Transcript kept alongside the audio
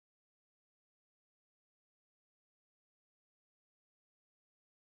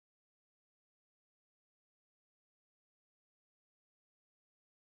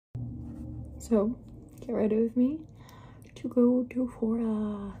So get ready with me to go to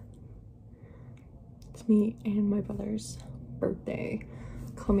Phora. It's me and my brother's birthday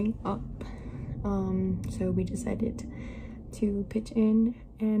coming up. So we decided to pitch in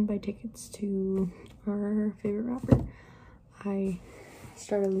and buy tickets to our favorite rapper. I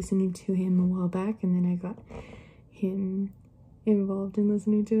started listening to him a while back, and then I got him involved in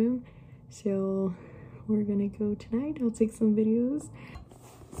listening to him. So we're gonna go tonight. I'll take some videos.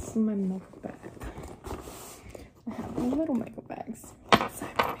 This is my makeup bag. I have little makeup bags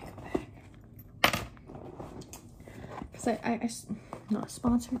inside my makeup bag. Because I not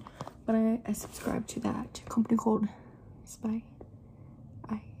sponsored, but I subscribe to that company called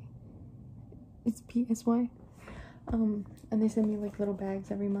it's PSY. And they send me like little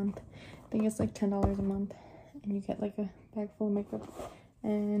bags every month. I think it's like $10 a month, and you get like a bag full of makeup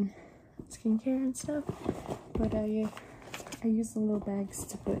and skincare and stuff. But I use the little bags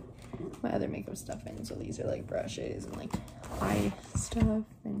to put my other makeup stuff in. So these are like brushes and like eye stuff.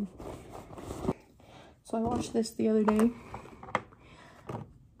 And so I watched this the other day,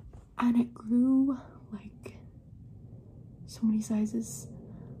 and it grew like so many sizes.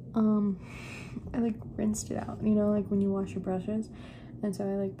 I like rinsed it out, you know, like when you wash your brushes, and so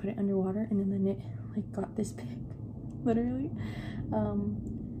I like put it underwater, and then it like got this big, literally.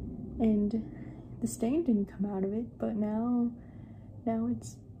 And the stain didn't come out of it, but now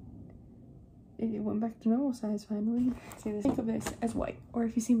it went back to normal size finally. See this? Think of this as white, or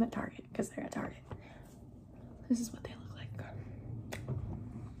if you see them at Target, because they're at Target, this is what they look like.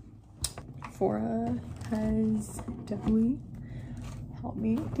 Phora has definitely helped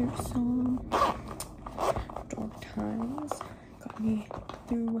me through some dark times, got me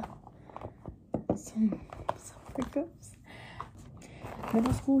through some breakups.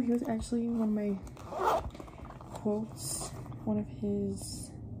 Middle school, he was actually one of my quotes, one of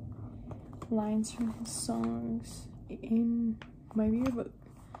his lines from his songs in my yearbook.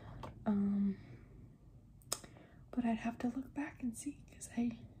 But I'd have to look back and see, because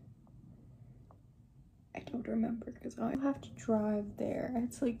I don't remember, because I have to drive there.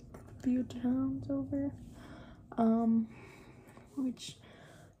 It's like a few towns over, which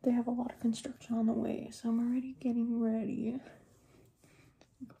they have a lot of construction on the way, so I'm already getting ready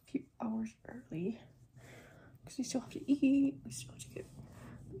like a few hours early, because we still have to eat, we still have to get,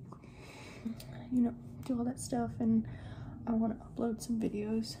 you know, do all that stuff, and I want to upload some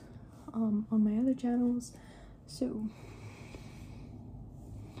videos on my other channels. So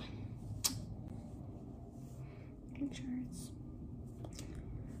make sure it's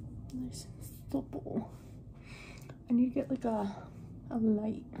nice and supple. I need to get like a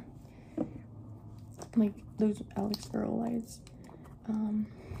light, like those Alex Earl lights,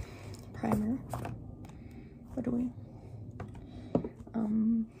 primer, by the way.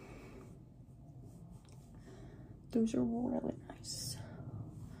 Those are really nice,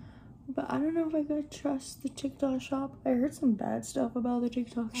 but I don't know if I could trust the TikTok shop. I heard some bad stuff about the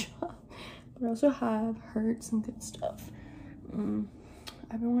TikTok shop, but I also have heard some good stuff.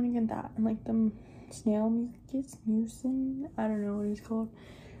 I've been wanting to get that, and like the snail mucin, I don't know what it's called,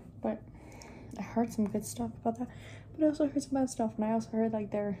 but I heard some good stuff about that. But I also heard some bad stuff, and I also heard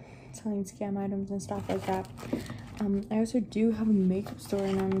like they're selling scam items and stuff like that. I also do have a makeup store,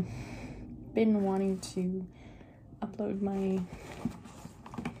 and I've been wanting to upload my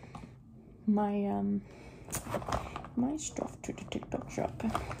stuff to the TikTok shop.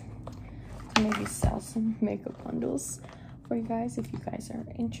 Maybe sell some makeup bundles for you guys if you guys are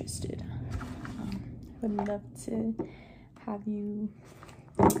interested. I would love to have you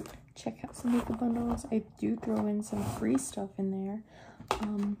check out some makeup bundles. I do throw in some free stuff in there,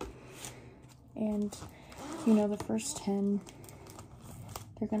 and you know, the first 10,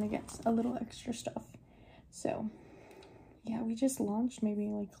 they're gonna get a little extra stuff. So yeah, we just launched maybe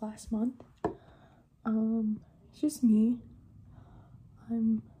like last month. It's just me.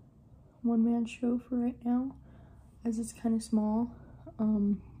 I'm one-man show for right now, as it's kind of small,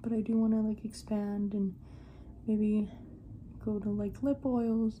 but I do want to like expand and maybe go to like lip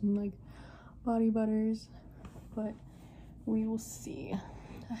oils and like body butters, but we will see.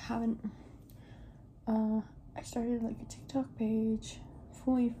 I haven't I started like a TikTok page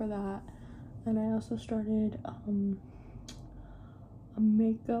fully for that, and I also started a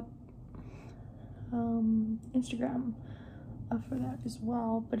makeup Instagram for that as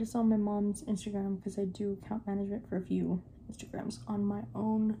well, but it's on my mom's Instagram, because I do account management for a few Instagrams on my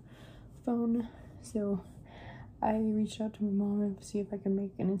own phone. So I reached out to my mom to see if I can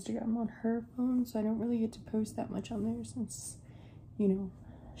make an Instagram on her phone, so I don't really get to post that much on there, since, you know,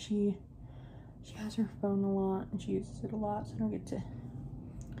 she has her phone a lot and she uses it a lot, so I don't get to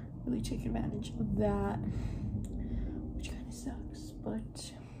really take advantage of that, which kind of sucks,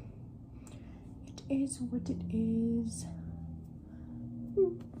 but it is what it is.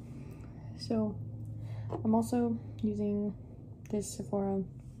 So I'm also using this Sephora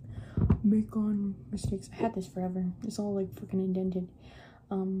Make On Mistakes. I had this forever. It's all like freaking indented.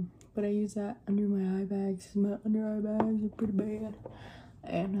 But I use that under my eye bags. My under eye bags are pretty bad.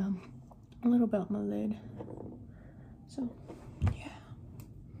 And a little bit on my lid. So yeah.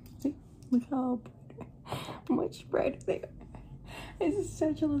 See? Look how much brighter they are. This is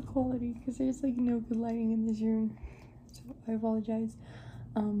such a low quality because there's like no good lighting in this room. So I apologize.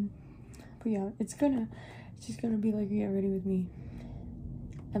 But yeah, it's just gonna be like Get Ready With Me.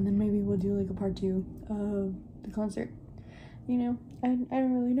 And then maybe we'll do like a part 2 of the concert. You know, I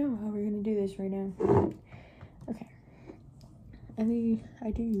don't really know how we're gonna do this right now. Okay.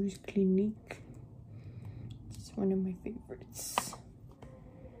 I do use Clinique. It's one of my favorites.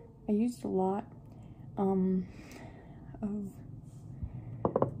 I used a lot of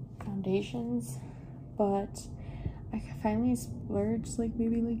foundations, but I finally splurged like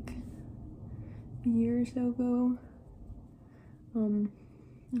maybe like a year or so ago. And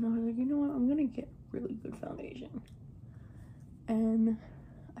I was like, you know what, I'm gonna get really good foundation. And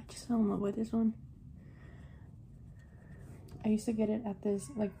I just fell in love with this one. I used to get it at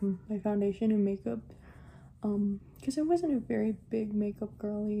this, like, my foundation and makeup, because I wasn't a very big makeup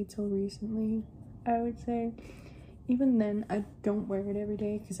girly till recently, I would say. Even then, I don't wear it every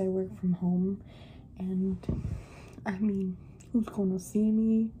day because I work from home, and I mean, who's gonna see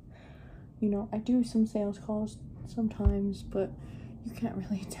me? You know, I do some sales calls sometimes, but you can't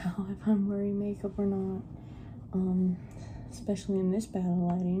really tell if I'm wearing makeup or not, especially in this bad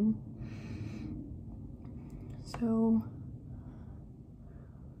lighting. So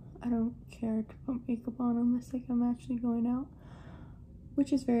I don't care to put makeup on unless like I'm actually going out,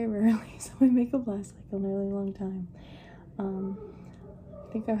 which is very rarely, so my makeup lasts like a really long time. I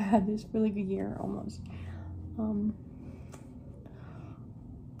think I've had this for like a year almost.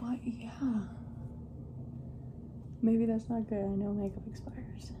 But yeah, maybe that's not good. I know makeup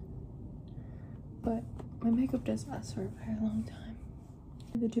expires, but my makeup does last for a very long time.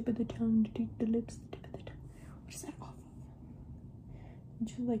 The tip of the tongue, the lips, the tip of the tongue. What is that off of?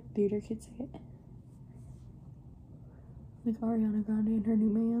 Don't you like theater kids say it? Like Ariana Grande and her new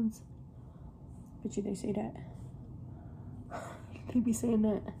man's. Bet you they say that. They be saying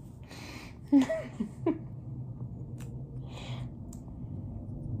that.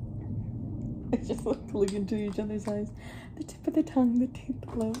 I just look into each other's eyes. The tip of the tongue, the teeth,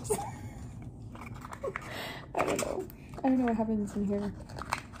 the lips. I don't know what happens in here.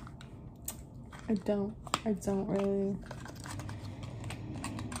 I don't really.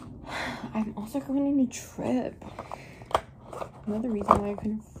 I'm also going on a trip. Another reason why I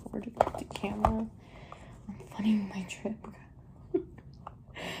couldn't afford to get the camera. I'm funding my trip. I'm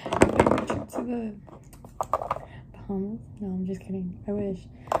funding my trip to the Bahamas. No, I'm just kidding. I wish.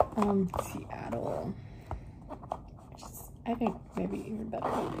 Seattle. I think maybe even better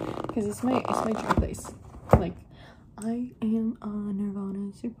because it's my dream place. Like, I am a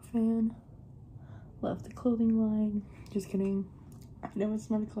Nirvana super fan. Love the clothing line. Just kidding. I know it's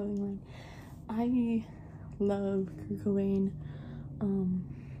not a clothing line. I love Kurt Cobain.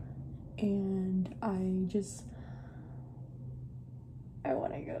 And I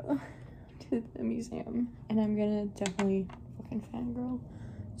want to go to the museum, and I'm gonna definitely fucking fangirl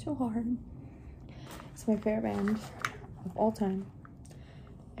so hard. It's my favorite band of all time,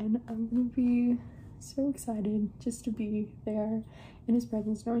 and I'm gonna be so excited just to be there in his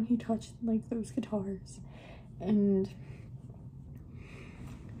presence, knowing he touched like those guitars. And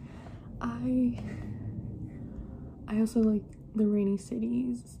I also like the Rainy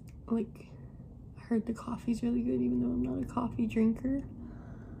Cities. Like, I heard the coffee's really good, even though I'm not a coffee drinker.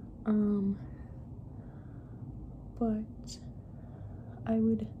 But I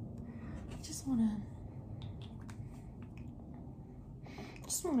just wanna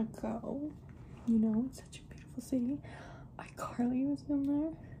go. You know, it's such a beautiful city. iCarly was in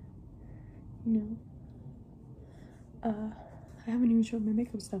there. You know. I haven't even showed my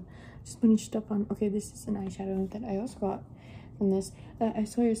makeup stuff. Just finished stuff on. Okay, this is an eyeshadow that I also got from this. I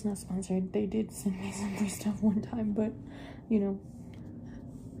swear it's not sponsored. They did send me some free stuff one time, but you know.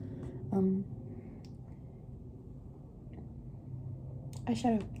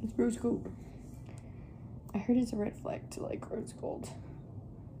 Eyeshadow. It's rose gold. I heard it's a red flag to like rose gold,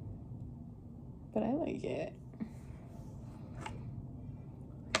 but I like it.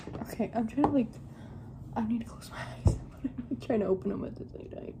 Okay, I'm trying to like. I need to close my eyes. I'm trying to open them at the same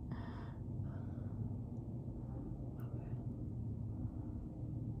time.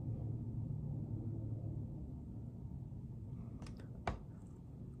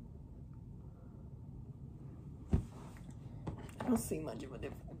 don't see much of a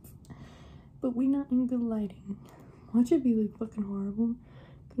difference. But we're not in good lighting. Watch it be like fucking horrible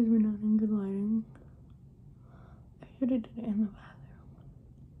because we're not in good lighting. I should have did it in the bathroom.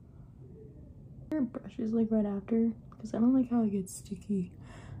 Wear brushes like right after because I don't like how it gets sticky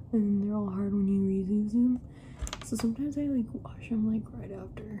and they're all hard when you reuse them. So sometimes I like wash them like right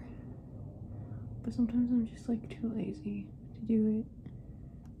after. But sometimes I'm just like too lazy to do it.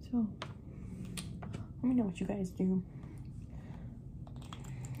 So let me know what you guys do.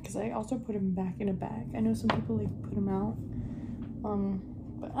 Because I also put them back in a bag. I know some people like put them out.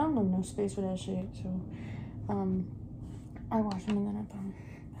 But I don't have no space for that shit. So I wash them and then I put them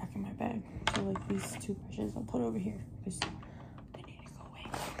back in my bag. So like these two brushes I'll put over here because they need to go away.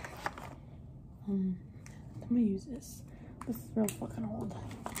 I'm gonna use this. This is real fucking old.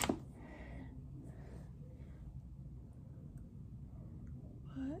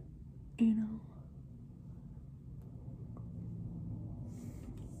 But you know.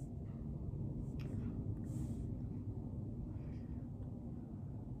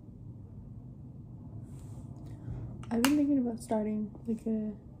 I've been thinking about starting like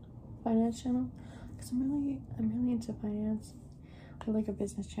a finance channel because I'm really into finance, or like a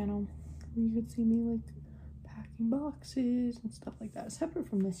business channel where you could see me like packing boxes and stuff like that, separate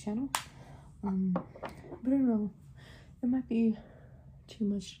from this channel. But I don't know, it might be too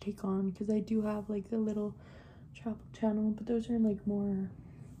much to take on because I do have like a little travel channel, but those are like more,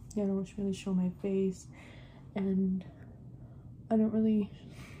 I don't really show my face, and I don't really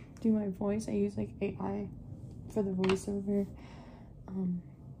do my voice. I use like AI for the voiceover.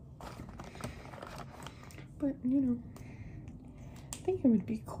 But you know, I think it would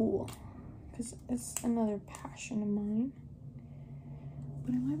be cool because it's another passion of mine,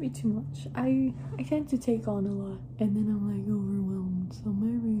 but it might be too much. I tend to take on a lot and then I'm like overwhelmed, so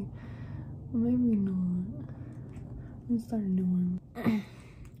maybe not. Let's start a new one.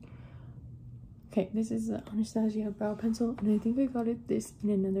 Okay, this is the Whoisalyssia brow pencil, and I think I got this in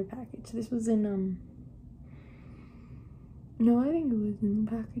another package. This was in no, I think it was in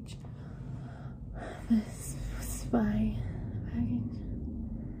the package. This was my package.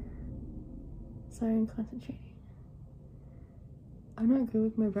 Sorry, I'm concentrating. I'm not good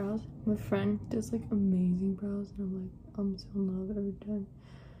with my brows. My friend does like amazing brows, and I'm so in love every time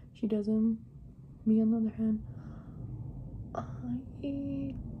she does them. Me on the other hand, I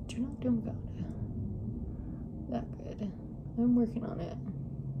do not do them that good. I'm working on it.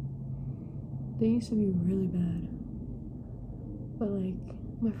 They used to be really bad. But like,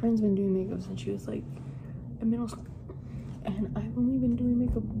 my friend's been doing makeup since she was like in middle school, and I've only been doing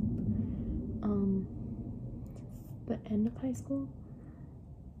makeup the end of high school,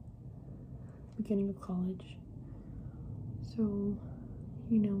 beginning of college. So,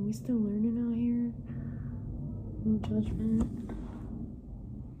 you know, we still learning out here. No judgment.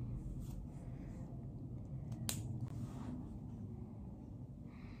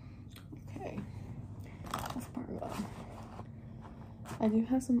 Okay, let's part it up. I do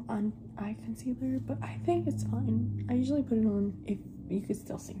have some eye concealer, but I think it's fine. I usually put it on if you could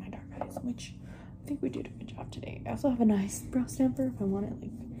still see my dark eyes, which I think we did a good job today. I also have a nice brow stamper if I want it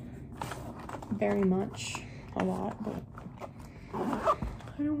like very much, a lot, but I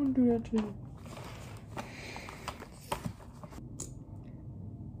don't want to do that today.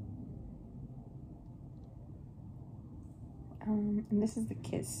 And this is the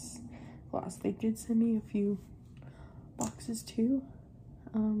Kiss gloss. They did send me a few boxes too.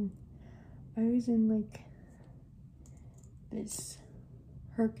 I was in like this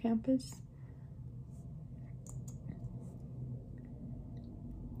her campus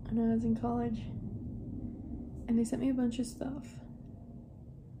when I was in college, and they sent me a bunch of stuff.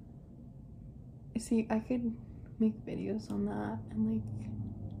 See, I could make videos on that and like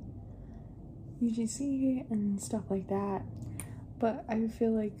UGC and stuff like that, but I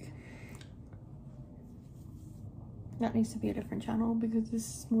feel like that needs to be a different channel because this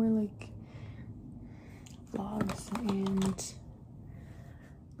is more like vlogs and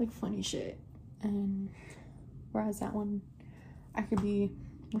like funny shit, and whereas that one I could be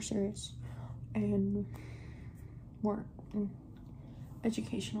more serious and more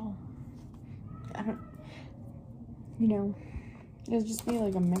educational. I don't, you know, it'll just be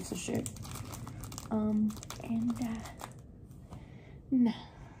like a mix of shit. Nah.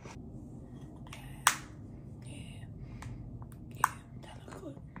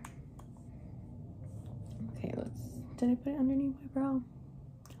 Okay, did I put it underneath my brow?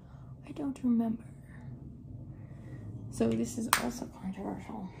 I don't remember. So this is also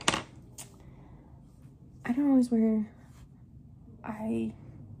controversial. I don't always wear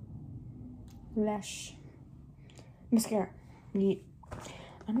eyelash mascara. I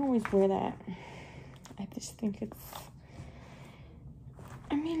don't always wear that. I just think it's,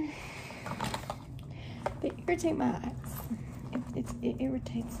 I mean, they irritate my eyes. It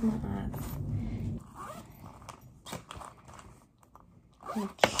irritates my eyes.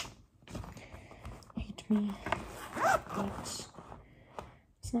 Which hate me, but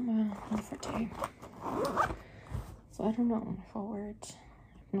it's not my forte. So I don't know if I'll wear it.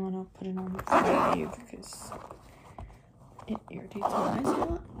 If not, I'll put it on for you because it irritates my eyes a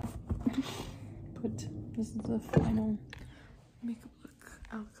lot. But this is the final makeup look.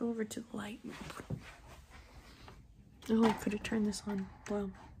 I'll go over to the light. Oh, I could have turned this on.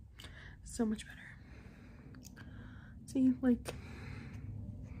 Well, so much better. See, like,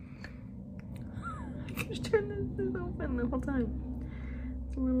 I could have turned this open the whole time.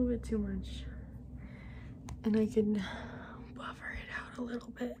 It's a little bit too much. And I could buffer it out a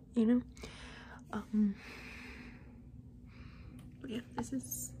little bit, you know? But yeah, this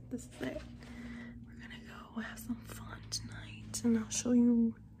is it. We're gonna go have some fun tonight, and I'll show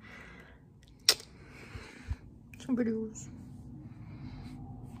you some videos.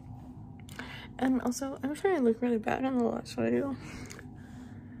 And also, I'm trying to look really bad in the last video.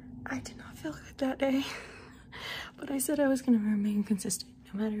 I did not feel good that day, but I said I was gonna remain consistent,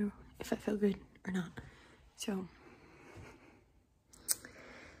 no matter if I feel good or not. So,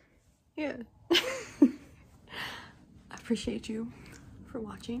 yeah. I appreciate you for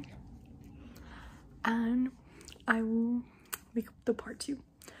watching, and I will make up the part 2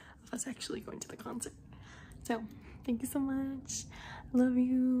 of us actually going to the concert. So, thank you so much. I love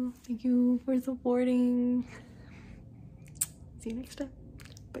you. Thank you for supporting. See you next time.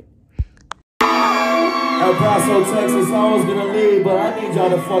 Bye. El Paso, Texas, I was gonna leave, but I need y'all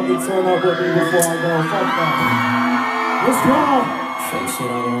to fucking turn up with me before I go. Fuck that. Let's go. Fake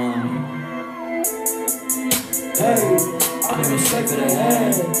shit all around. Hey, I'm in the straight to the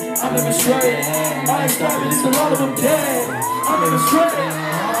head. I'm in the straight. I ain't stopping until all of them dead. I'm in the straight.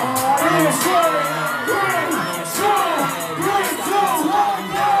 I'm in the straight. Great, strong, great, strong, long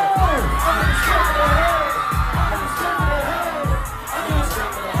time. I'm in the straight to the head. I'm in the straight to the head. I'm in the straight to the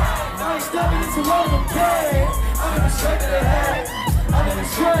head. I ain't stopping until all of them dead. I'm in the straight to the head. I'm in the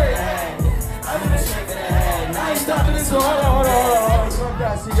straight. I'm in the straight to the head. I ain't stopping until hold on.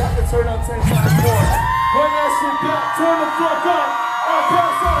 See, y'all can turn up 10 times more. Run that shit back, turn the fuck up. I'll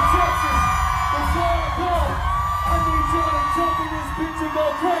pass on Texas. Before I go, I need y'all to jump in this bitch and go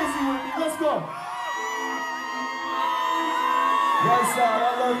crazy with me. Let's go. Right side,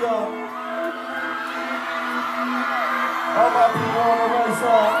 I love y'all. All my people on the right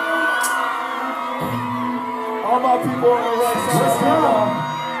side. All my people on the right side. Let's go.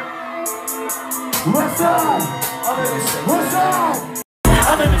 Right side. Right side.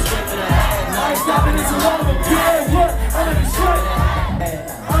 I'm in the straight to the head. I ain't stopping until all of them dead. What? I'm in the straight.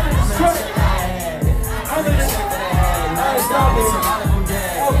 I'm in the straight. I'm in the straight. I ain't stopping until all of them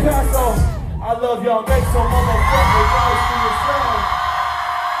dead. El Paso, I love y'all. Make some motherfucking noise for yourself.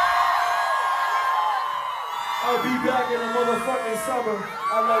 I'll be back in the motherfucking summer.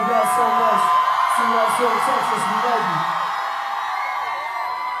 I love y'all so much. See y'all soon, Texas. We love you.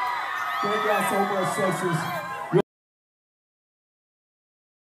 Thank y'all so much, Texas.